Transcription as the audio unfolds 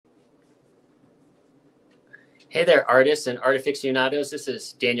Hey there, artists and art aficionados. This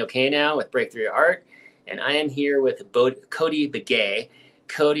is Daniel K now with Breakthrough Art, and I am here with Cody Begay.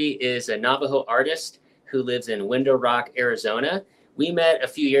 Cody is a Navajo artist who lives in Window Rock, Arizona. We met a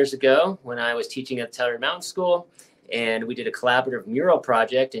few years ago when I was teaching at Telluride Mountain School, and we did a collaborative mural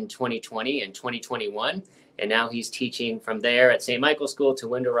project in 2020 and 2021. And now he's teaching from there at St. Michael's School to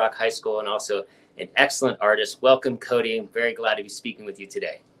Window Rock High School, and also an excellent artist. Welcome, Cody. I'm very glad to be speaking with you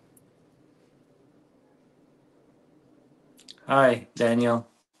today. Hi, Daniel.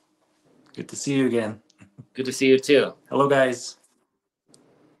 Good to see you again. Good to see you too. Hello, guys.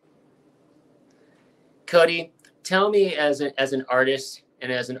 Cody, tell me as an artist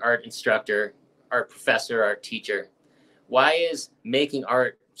and as an art instructor, art professor, art teacher, why is making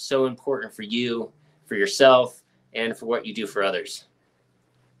art so important for you, for yourself, and for what you do for others?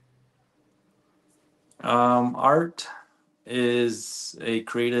 Art is a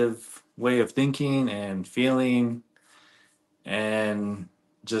creative way of thinking and feeling and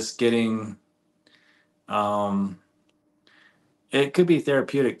just getting, um, it could be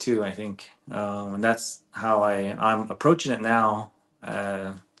therapeutic too, I think. And that's how I'm approaching it now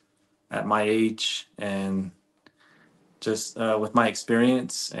uh, at my age and just with my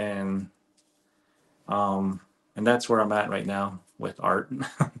experience um, and that's where I'm at right now with art.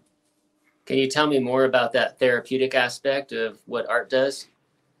 Can you tell me more about that therapeutic aspect of what art does?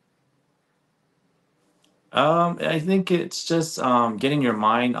 I think it's just getting your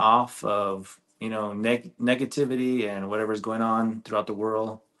mind off of negativity and whatever's going on throughout the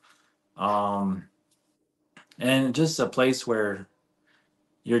world, um, and just a place where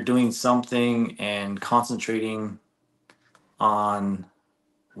you're doing something and concentrating on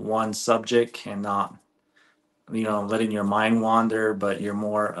one subject and not letting your mind wander, but you're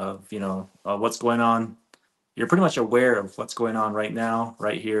more of what's going on. You're pretty much aware of what's going on right now,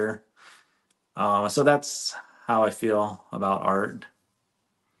 right here. So that's how I feel about art.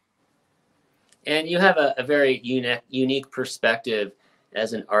 And you have a very unique perspective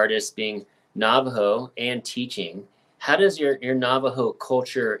as an artist being Navajo and teaching. How does your Navajo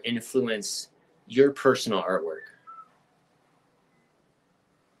culture influence your personal artwork?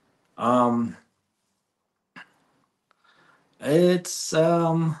 Um, It's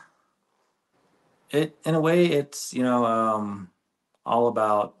it in a way it's all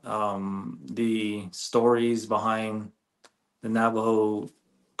about the stories behind the Navajo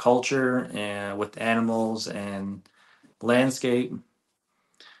culture and with animals and landscape,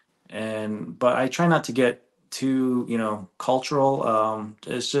 and but I try not to get too cultural.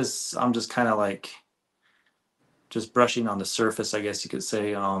 It's just I'm just kind of like just brushing on the surface, I guess you could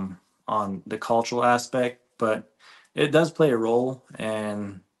say, on the cultural aspect, but it does play a role.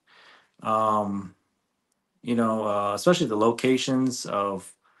 And um especially the locations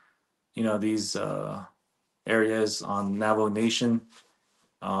of these areas on Navajo Nation,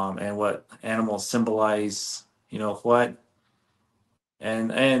 and what animals symbolize, what,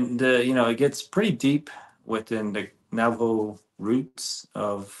 and it gets pretty deep within the Navajo roots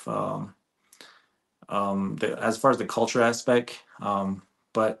of as far as the culture aspect.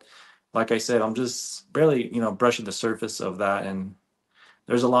 But like I said, I'm just barely brushing the surface of that, and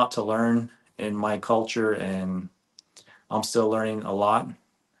there's a lot to learn in my culture, and I'm still learning a lot.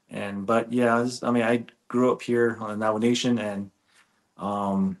 And but yeah, I mean, I grew up here on the Navajo Nation, and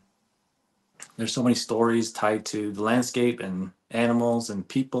um, there's so many stories tied to the landscape and animals and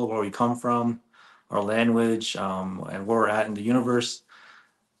people, where we come from, our language, and where we're at in the universe.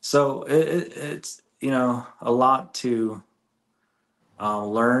 So it's a lot to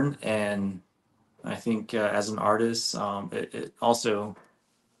learn, and I think as an artist, it also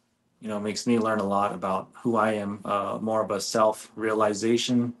makes me learn a lot about who I am, more of a self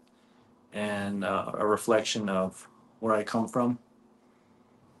realization and a reflection of where I come from.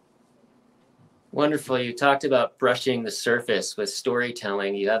 Wonderful. You talked about brushing the surface with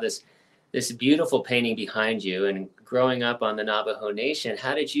storytelling. You have this beautiful painting behind you, and growing up on the Navajo Nation,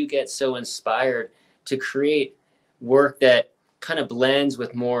 how did you get so inspired to create work that kind of blends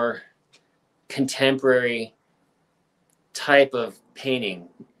with more contemporary type of painting?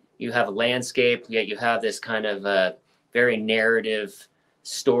 You have a landscape, yet you have this kind of very narrative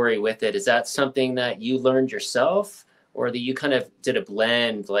story with it. Is that something that you learned yourself, or that you kind of did a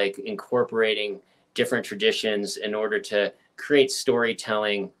blend, like incorporating different traditions in order to create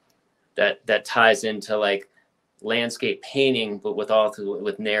storytelling that ties into like landscape painting, but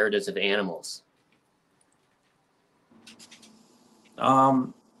with narratives of animals?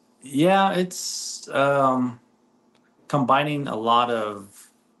 Um, yeah, it's combining a lot of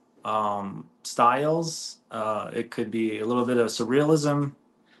styles. It could be a little bit of surrealism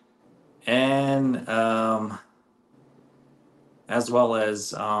and as well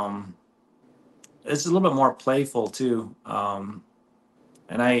as it's a little bit more playful too. And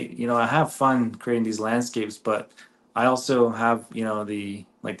I have fun creating these landscapes, but I also have, the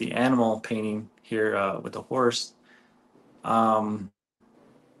animal painting here with the horse. Um,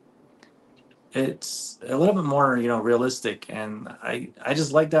 it's a little bit more, realistic, and I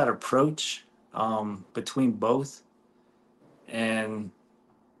just like that approach between both, and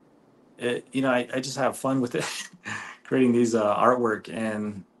I just have fun with it, creating these artwork,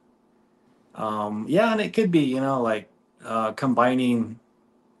 and yeah, and it could be, combining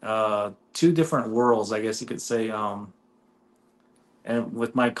two different worlds, I guess you could say. And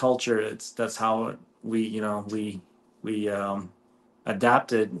with my culture, that's how we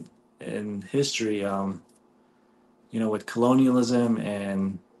adapted in history. With colonialism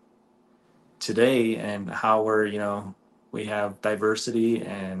and today, and how we have diversity,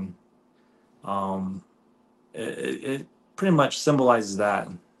 and um, it pretty much symbolizes that.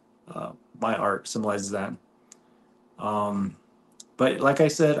 My art symbolizes that. Um, but like I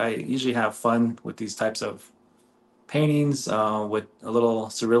said, I usually have fun with these types of paintings with a little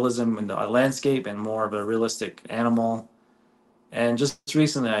surrealism in the landscape and more of a realistic animal. And just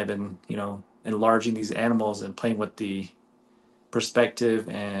recently, I've been, enlarging these animals and playing with the perspective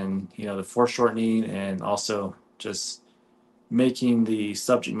and, the foreshortening, and also just making the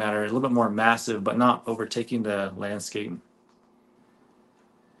subject matter a little bit more massive, but not overtaking the landscape.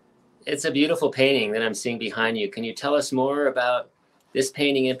 It's a beautiful painting that I'm seeing behind you. Can you tell us more about this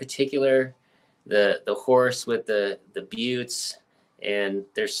painting in particular? The horse with the buttes, and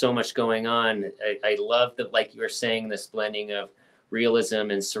there's so much going on. I love that, like you were saying, this blending of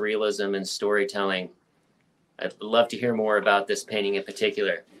realism and surrealism and storytelling. I'd love to hear more about this painting in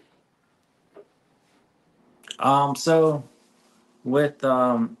particular. So with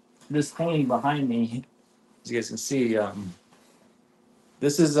this painting behind me, as you guys can see,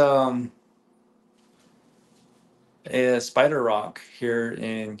 this is a spider rock here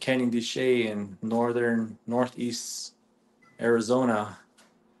in Canyon de Chelly in northeast Arizona,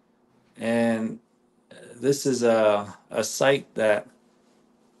 and this is a site that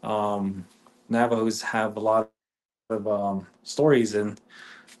um, Navajos have a lot of stories in,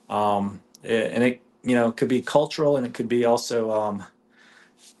 and it could be cultural, and it could be also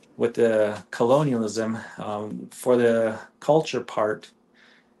with the colonialism. For the culture part,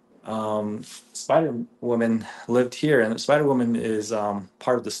 Spider Woman lived here, and Spider Woman is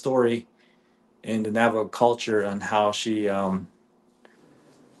part of the story in the Navajo culture, and how she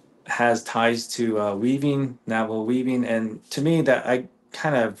has ties to weaving, Navajo weaving, and to me that I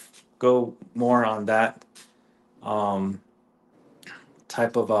kind of go more on that um,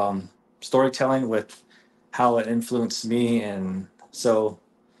 type of storytelling with how it influenced me, and so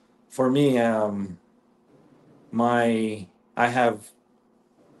for me, my I have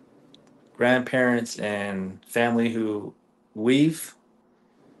grandparents and family who weave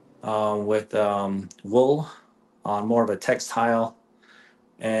with wool on more of a textile,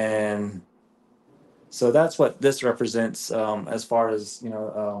 and so that's what this represents, as far as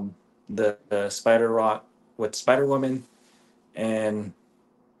the spider rock with Spider Woman, and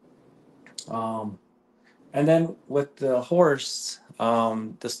um, and then with the horse,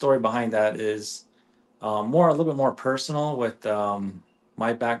 the story behind that is more a little bit more personal with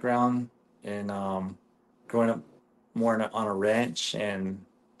my background in growing up more on a ranch, and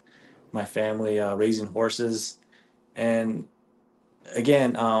my family raising horses. And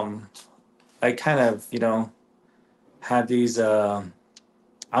again, I kind of had these.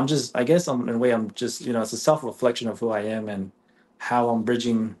 I'm just, I guess, in a way, I'm just, it's a self reflection of who I am, and how I'm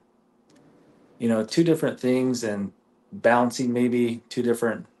bridging, two different things, and balancing maybe two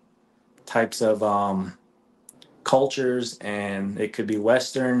different types of cultures, and it could be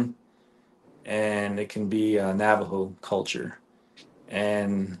Western, and it can be Navajo culture,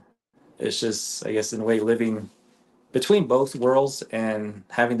 and it's just, I guess, in a way, living between both worlds and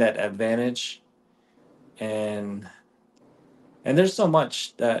having that advantage, and there's so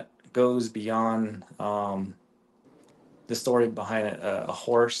much that goes beyond the story behind a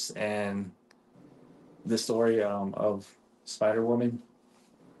horse, and the story of Spider Woman.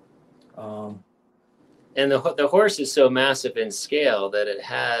 Um, And the horse is so massive in scale that it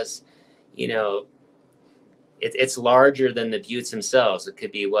has, you know, it's larger than the buttes themselves. It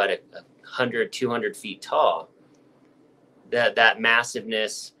could be what, 100, 200 feet tall. That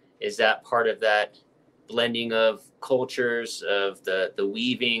massiveness, is that part of that blending of cultures, of the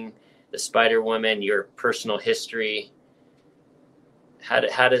weaving, the Spider Woman, your personal history? How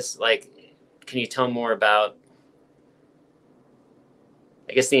does, like, can you tell more about,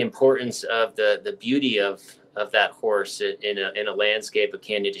 I guess, the importance of the beauty of of that horse in a landscape of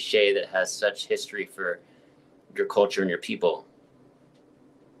Canyon de Chelly that has such history for your culture and your people?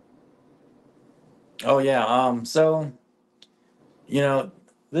 Oh yeah. So you know,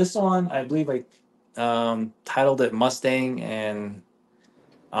 this one I believe I titled it Mustang,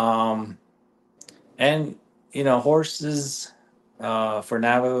 um, and horses for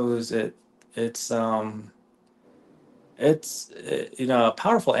Navajos. It's um, it's a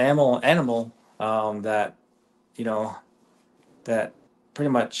powerful animal that you know that pretty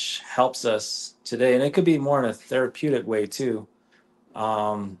much helps us today, and it could be more in a therapeutic way too.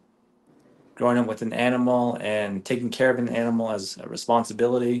 Um, Growing up with an animal and taking care of an animal as a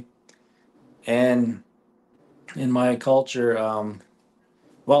responsibility. And in my culture,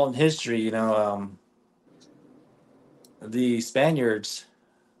 well, in history, the Spaniards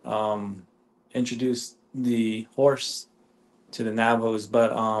um, introduced the horse to the Navajos,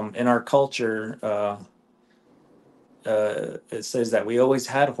 but in our culture, it says that we always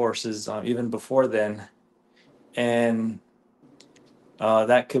had horses even before then, and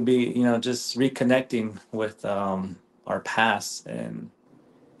that could be, just reconnecting with our past, and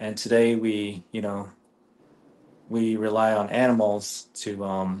today we rely on animals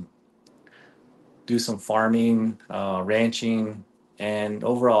to do some farming, ranching, and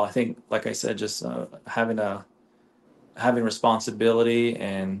overall, I think, like I said, just having responsibility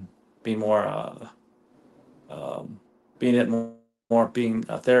and being more um, being it more being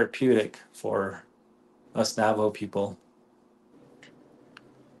therapeutic for us Navajo people.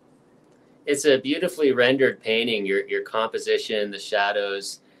 It's a beautifully rendered painting. Your composition, the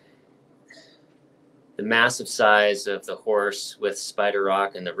shadows, the massive size of the horse with Spider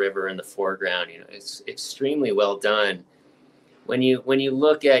Rock and the river in the foreground. It's extremely well done. When you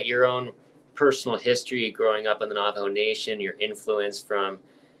look at your own personal history growing up in the Navajo Nation, your influence from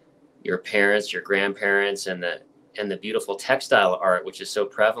your parents, your grandparents, and the beautiful textile art, which is so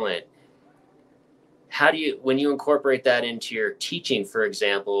prevalent. How do you, when you incorporate that into your teaching, for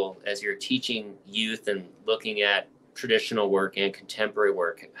example, as you're teaching youth and looking at traditional work and contemporary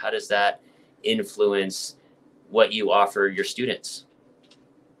work, how does that influence what you offer your students?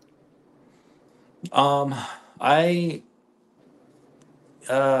 Um, I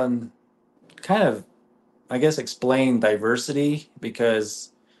um, kind of, I guess, explain diversity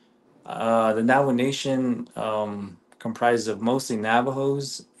because the Navajo Nation comprises of mostly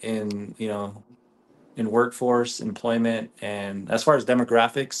Navajos in workforce, employment, and as far as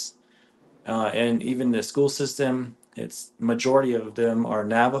demographics, and even the school system, it's majority of them are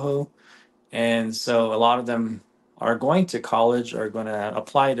Navajo, and so a lot of them are going to college, are going to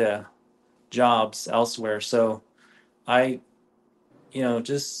apply to jobs elsewhere. So I,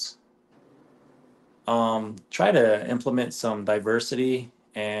 just try to implement some diversity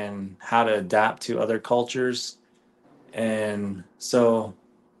and how to adapt to other cultures, and so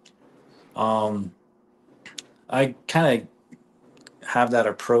um, I kind of have that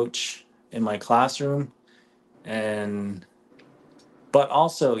approach in my classroom, and but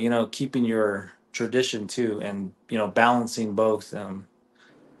also keeping your tradition too, and balancing both,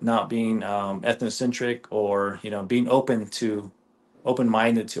 not being ethnocentric, or being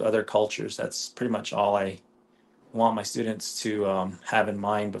open-minded to other cultures. That's pretty much all I want my students to have in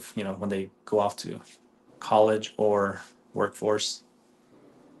mind, when they go off to college or workforce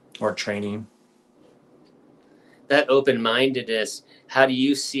or training. That open-mindedness, how do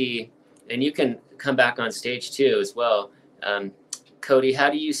you see, and you can come back on stage too as well, um, Cody, how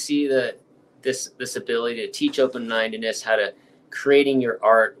do you see this ability to teach open-mindedness, how to creating your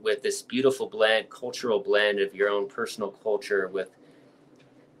art with this beautiful blend, cultural blend of your own personal culture with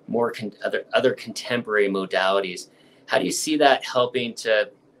more other contemporary modalities? How do you see that helping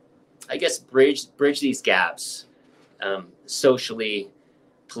to, I guess, bridge these gaps, socially,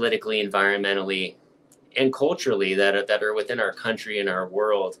 politically, environmentally, and culturally, that are within our country and our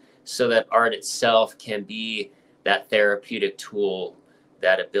world, so that art itself can be that therapeutic tool,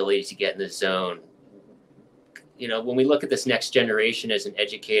 that ability to get in the zone? When we look at this next generation as an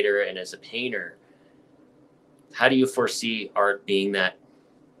educator and as a painter, how do you foresee art being that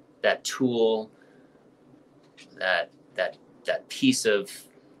tool, that that piece of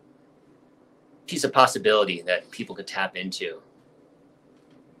possibility that people could tap into?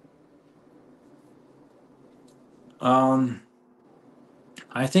 um,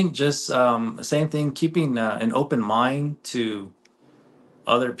 I think just same thing, keeping an open mind to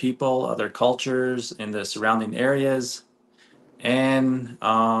other people, other cultures in the surrounding areas, and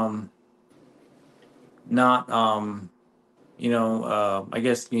not I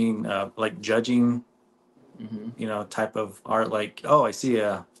guess being like judging, Mm-hmm. type of art, like, oh, I see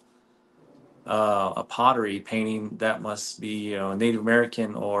a pottery painting that must be, Native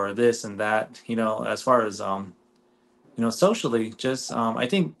American or this and that, as far as, socially, just, I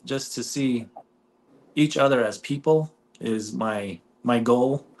think just to see each other as people is my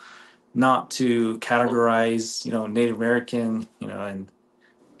goal, not to categorize, Native American, and,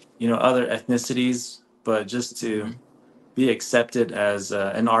 other ethnicities, but just to Hmm. be accepted as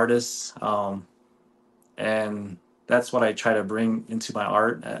an artist. And that's what I try to bring into my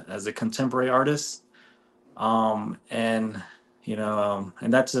art as a contemporary artist. And and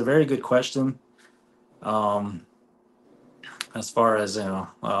that's a very good question. Um, as far as in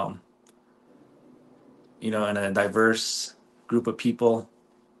a diverse group of people.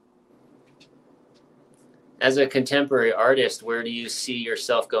 As a contemporary artist, where do you see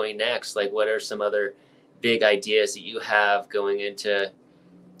yourself going next? Like, what are some other big ideas that you have going into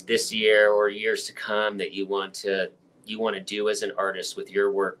this year or years to come that you want to do as an artist with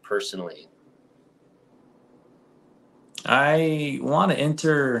your work personally? I want to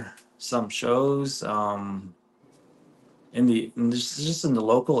enter some shows just in the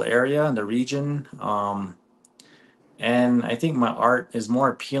local area in the region. And I think my art is more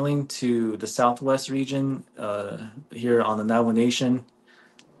appealing to the Southwest region here on the Navajo Nation.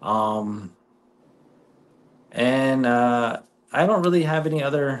 Um, and I don't really have any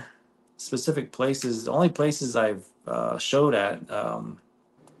other specific places. The only places I've showed at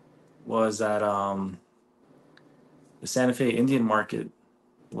was at the Santa Fe Indian Market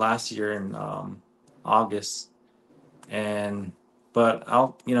last year in August. And but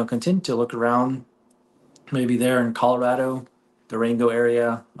I'll continue to look around, maybe there in Colorado, the Rango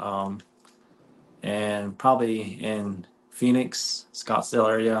area, and probably in Phoenix, Scottsdale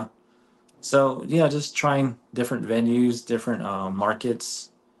area. So yeah, just trying different venues, different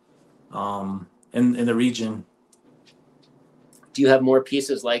markets in the region. Do you have more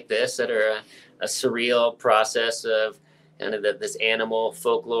pieces like this that are a surreal process of kind of this animal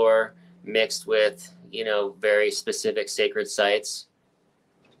folklore mixed with very specific sacred sites,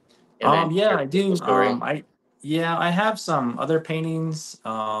 and then Yeah, your I personal do. story? I have some other paintings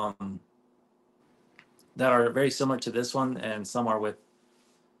that are very similar to this one, and some are with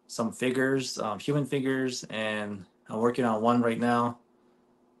some figures, human figures, and I'm working on one right now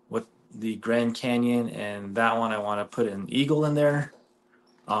with the Grand Canyon, and that one I want to put an eagle in there.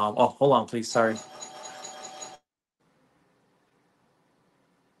 Oh, hold on, please. Sorry.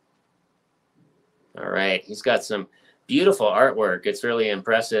 All right, he's got some beautiful artwork. It's really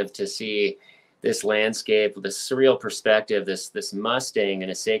impressive to see this landscape, this surreal perspective, this Mustang in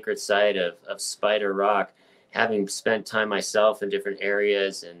a sacred site of Spider Rock. Having spent time myself in different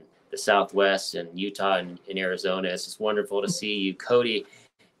areas in the Southwest and Utah and in Arizona, it's just wonderful to see you, Cody,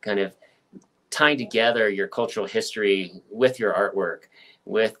 kind of tying together your cultural history with your artwork,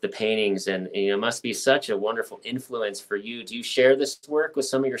 with the paintings, and it must be such a wonderful influence for you. Do you share this work with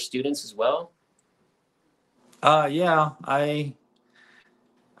some of your students as well? Yeah, I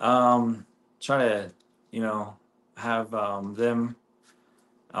um try to, you know, have them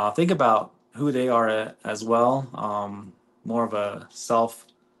think about who they are as well. More of a self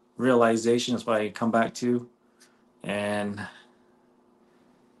realization is what I come back to, and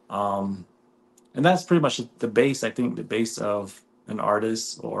um, and that's pretty much the base. I think the base of an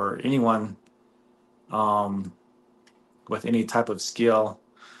artist or anyone um, with any type of skill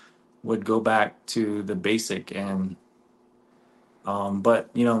would go back to the basic and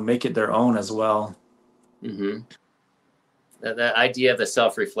but make it their own as well. Mm-hmm. That idea of the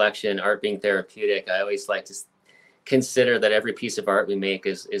self-reflection, art being therapeutic, I always like to consider that every piece of art we make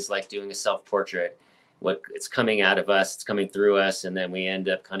is like doing a self-portrait. What it's coming out of us, it's coming through us, and then we end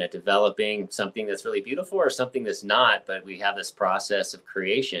up kind of developing something that's really beautiful or something that's not. But we have this process of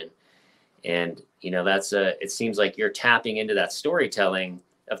creation, and that's a. It seems like you're tapping into that storytelling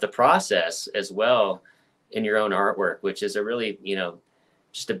of the process as well in your own artwork, which is a really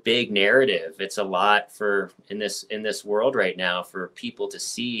just a big narrative. It's a lot for in this world right now for people to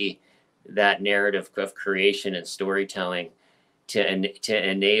see that narrative of creation and storytelling to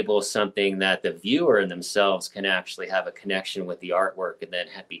enable something that the viewer in themselves can actually have a connection with the artwork and then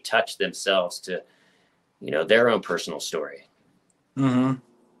be touched themselves to their own personal story. Hmm.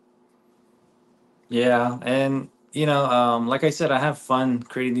 Yeah, and like I said, I have fun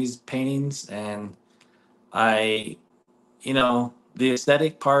creating these paintings, and I, the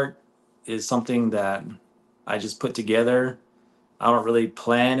aesthetic part is something that I just put together. I don't really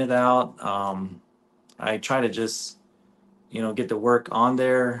plan it out. I try to just, get the work on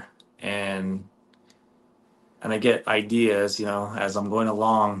there, and I get ideas, as I'm going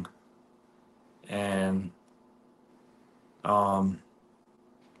along, and um,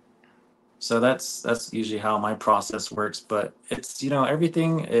 So that's usually how my process works. But it's,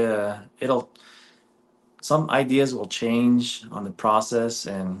 everything. It'll Some ideas will change on the process,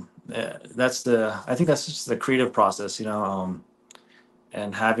 and I think that's just the creative process,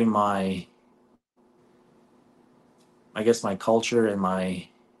 and having I guess my culture and my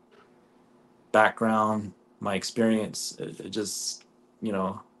background, my experience, it just, you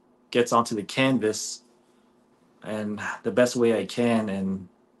know, gets onto the canvas and the best way I can, and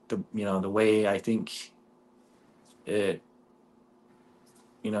the way I think it,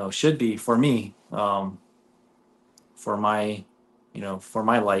 should be for me, for my, for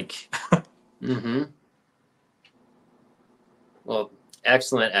my like. Mm-hmm. Well,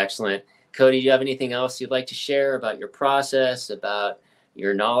 excellent, excellent. Cody, do you have anything else you'd like to share about your process, about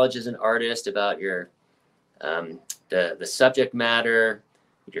your knowledge as an artist, about your um, the subject matter,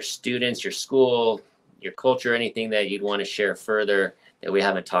 your students, your school, your culture, anything that you'd want to share further that we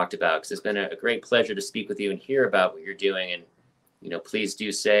haven't talked about? Because it's been a great pleasure to speak with you and hear about what you're doing. And please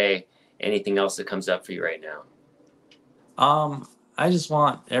do say anything else that comes up for you right now. I just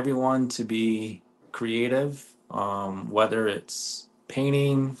want everyone to be creative, whether it's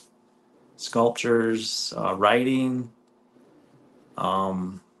painting, sculptures, writing,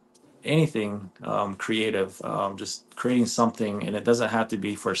 um, anything creative, just creating something, and it doesn't have to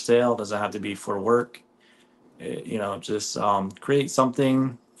be for sale, doesn't have to be for work. Just create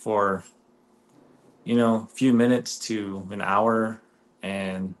something for a few minutes to an hour,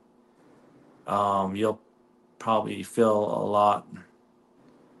 and you'll probably feel a lot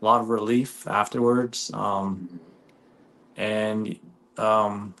of relief afterwards. And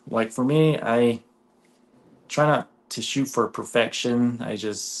like for me, I try not to shoot for perfection.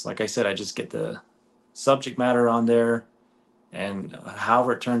 Like I said, I just get the subject matter on there, and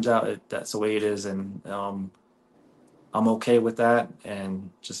however it turns out, that's the way it is, and I'm okay with that,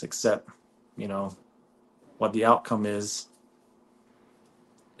 and just accept, you know, what the outcome is.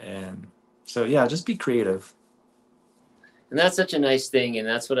 And so, yeah, just be creative. And that's such a nice thing. And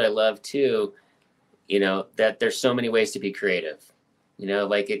that's what I love too, that there's so many ways to be creative.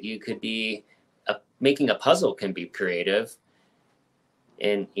 Like you could be making a puzzle can be creative.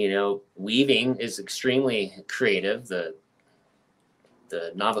 And, weaving is extremely creative. The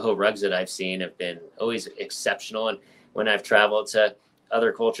Navajo rugs that I've seen have been always exceptional. And when I've traveled to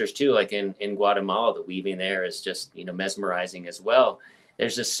other cultures too, like in Guatemala, the weaving there is just, mesmerizing as well.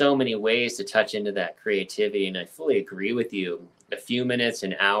 There's just so many ways to touch into that creativity. And I fully agree with you. A few minutes,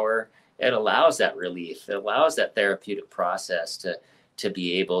 an hour, it allows that relief. It allows that therapeutic process to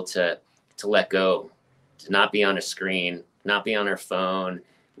be able to let go, to not be on a screen, not be on our phone,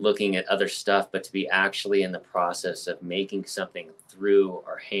 looking at other stuff, but to be actually in the process of making something through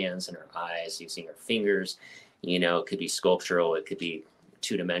our hands and our eyes, using our fingers. It could be sculptural, it could be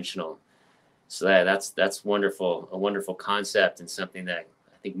two-dimensional. So that's wonderful, a wonderful concept, and something that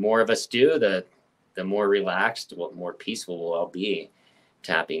I think more of us do, the more relaxed, more peaceful we'll all be,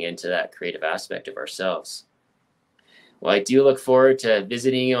 tapping into that creative aspect of ourselves. Well, I do look forward to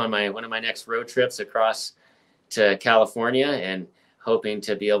visiting you on one of my next road trips across to California, and hoping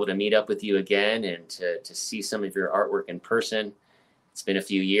to be able to meet up with you again and to see some of your artwork in person. It's been a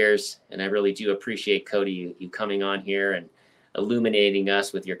few years, and I really do appreciate, Cody, you coming on here and illuminating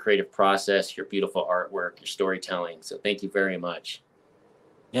us with your creative process, your beautiful artwork, your storytelling. So thank you very much.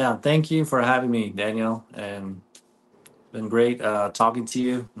 Yeah, thank you for having me, Daniel. And been great talking to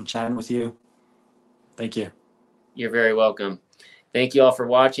you and chatting with you. Thank you. You're very welcome. Thank you all for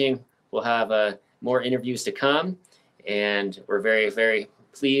watching. We'll have more interviews to come, and we're very, very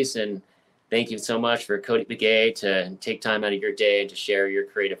pleased, and thank you so much for Cody Begay to take time out of your day to share your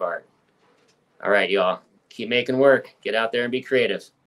creative art. All right, y'all, keep making work. Get out there and be creative.